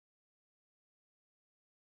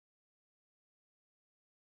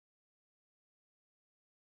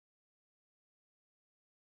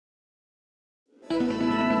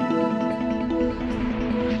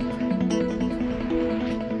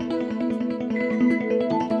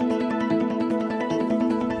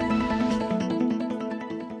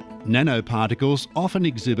Nanoparticles often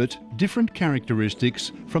exhibit different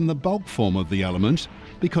characteristics from the bulk form of the element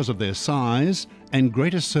because of their size and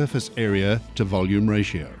greater surface area to volume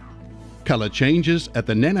ratio. Colour changes at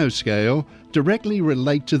the nanoscale directly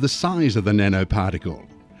relate to the size of the nanoparticle,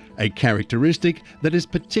 a characteristic that is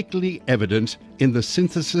particularly evident in the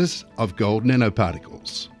synthesis of gold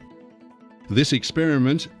nanoparticles. This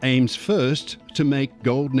experiment aims first to make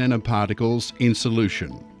gold nanoparticles in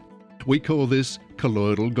solution. We call this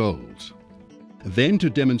colloidal gold. Then to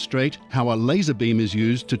demonstrate how a laser beam is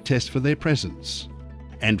used to test for their presence.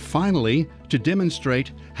 And finally, to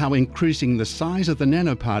demonstrate how increasing the size of the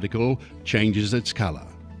nanoparticle changes its colour.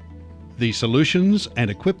 The solutions and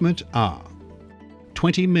equipment are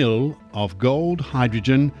 20 ml of gold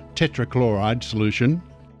hydrogen tetrachloride solution,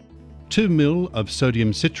 2 ml of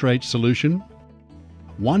sodium citrate solution,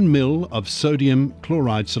 1 ml of sodium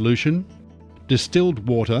chloride solution, distilled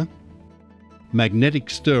water, magnetic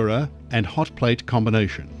stirrer and hot plate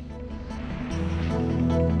combination.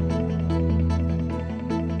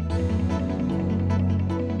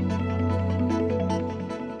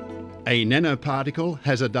 A nanoparticle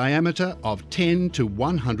has a diameter of 10 to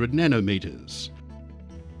 100 nanometers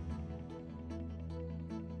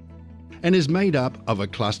and is made up of a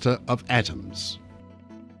cluster of atoms.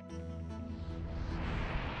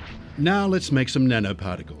 Now let's make some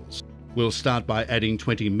nanoparticles. We'll start by adding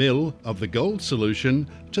 20 ml of the gold solution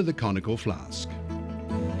to the conical flask.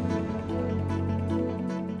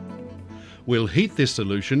 We'll heat this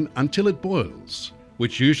solution until it boils,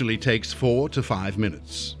 which usually takes 4 to 5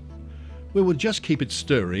 minutes. We will just keep it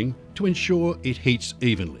stirring to ensure it heats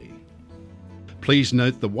evenly. Please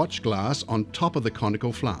note the watch glass on top of the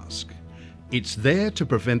conical flask. It's there to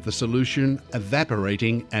prevent the solution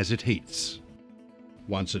evaporating as it heats.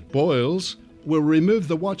 Once it boils, we'll remove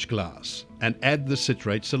the watch glass and add the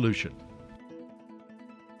citrate solution.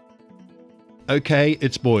 Okay,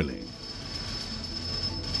 it's boiling.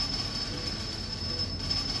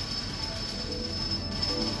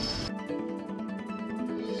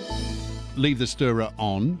 Leave the stirrer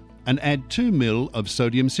on and add 2 ml of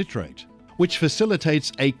sodium citrate, which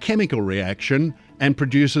facilitates a chemical reaction and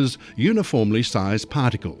produces uniformly sized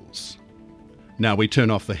particles. Now we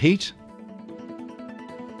turn off the heat.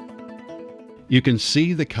 You can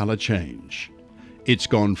see the colour change. It's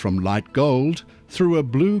gone from light gold through a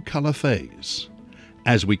blue colour phase.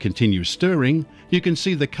 As we continue stirring, you can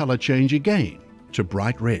see the colour change again to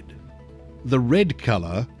bright red. The red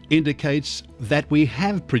colour indicates that we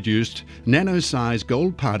have produced nano-sized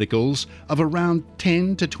gold particles of around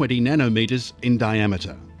 10 to 20 nanometers in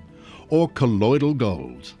diameter, or colloidal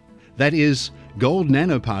gold. That is, gold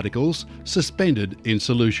nanoparticles suspended in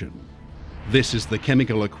solution. This is the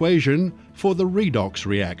chemical equation for the redox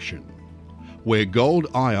reaction, where gold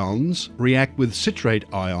ions react with citrate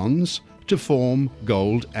ions to form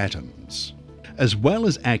gold atoms. As well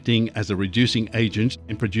as acting as a reducing agent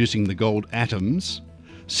in producing the gold atoms,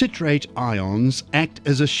 citrate ions act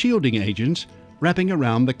as a shielding agent wrapping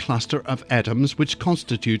around the cluster of atoms which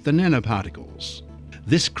constitute the nanoparticles.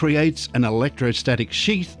 This creates an electrostatic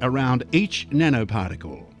sheath around each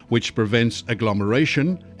nanoparticle, which prevents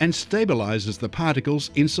agglomeration and stabilizes the particles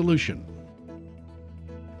in solution.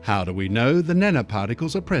 How do we know the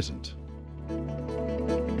nanoparticles are present?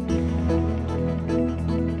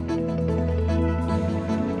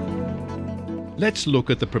 Let's look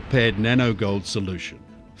at the prepared nanogold solution.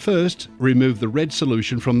 First, remove the red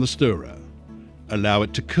solution from the stirrer. Allow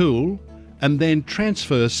it to cool and then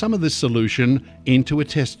transfer some of this solution into a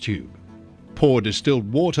test tube. Pour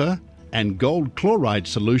distilled water and gold chloride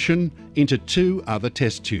solution into 2 other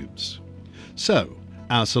test tubes. So,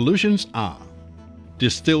 our solutions are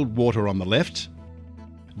distilled water on the left,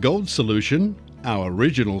 gold solution, our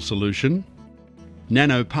original solution,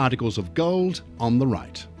 nanoparticles of gold on the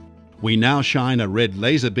right. We now shine a red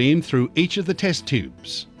laser beam through each of the test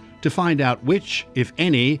tubes to find out which, if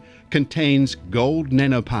any, contains gold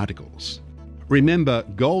nanoparticles. Remember,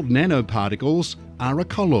 gold nanoparticles are a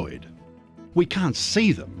colloid. We can't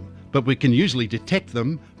see them, but we can usually detect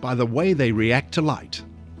them by the way they react to light.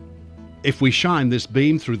 If we shine this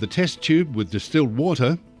beam through the test tube with distilled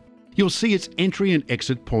water, you'll see its entry and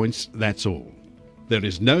exit points, that's all. There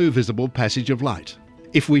is no visible passage of light.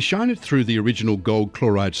 If we shine it through the original gold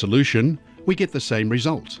chloride solution, we get the same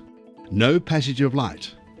result. No passage of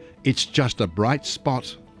light. It's just a bright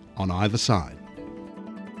spot on either side.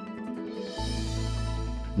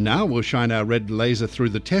 Now we'll shine our red laser through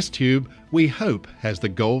the test tube we hope has the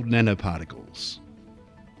gold nanoparticles.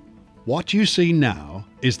 What you see now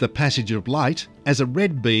is the passage of light as a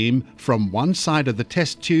red beam from one side of the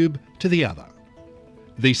test tube to the other.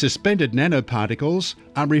 The suspended nanoparticles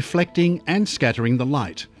are reflecting and scattering the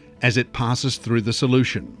light as it passes through the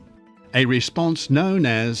solution, a response known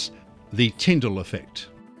as the Tyndall effect.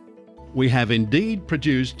 We have indeed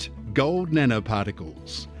produced gold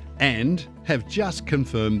nanoparticles and have just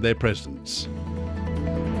confirmed their presence.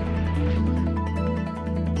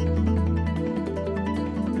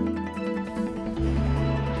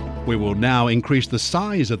 We will now increase the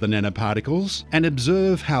size of the nanoparticles and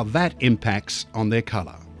observe how that impacts on their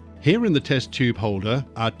colour. Here in the test tube holder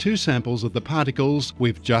are 2 samples of the particles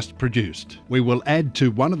we've just produced. We will add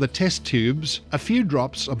to one of the test tubes a few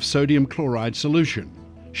drops of sodium chloride solution,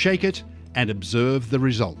 shake it and observe the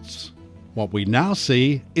results. What we now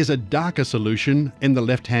see is a darker solution in the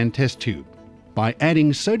left-hand test tube. By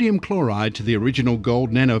adding sodium chloride to the original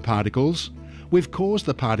gold nanoparticles, we've caused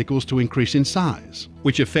the particles to increase in size,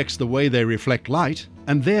 which affects the way they reflect light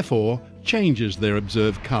and therefore changes their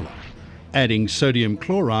observed colour. Adding sodium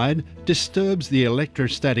chloride disturbs the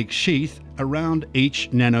electrostatic sheath around each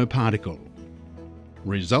nanoparticle,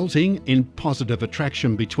 resulting in positive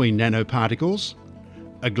attraction between nanoparticles,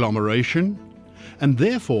 agglomeration, and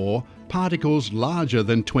therefore particles larger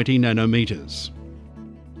than 20 nanometers.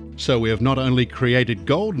 So we have not only created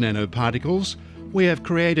gold nanoparticles, we have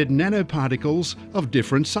created nanoparticles of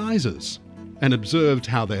different sizes and observed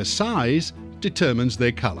how their size determines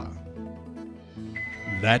their colour.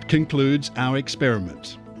 That concludes our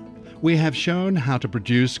experiment. We have shown how to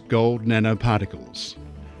produce gold nanoparticles,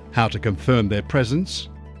 how to confirm their presence,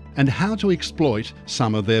 and how to exploit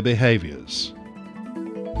some of their behaviours.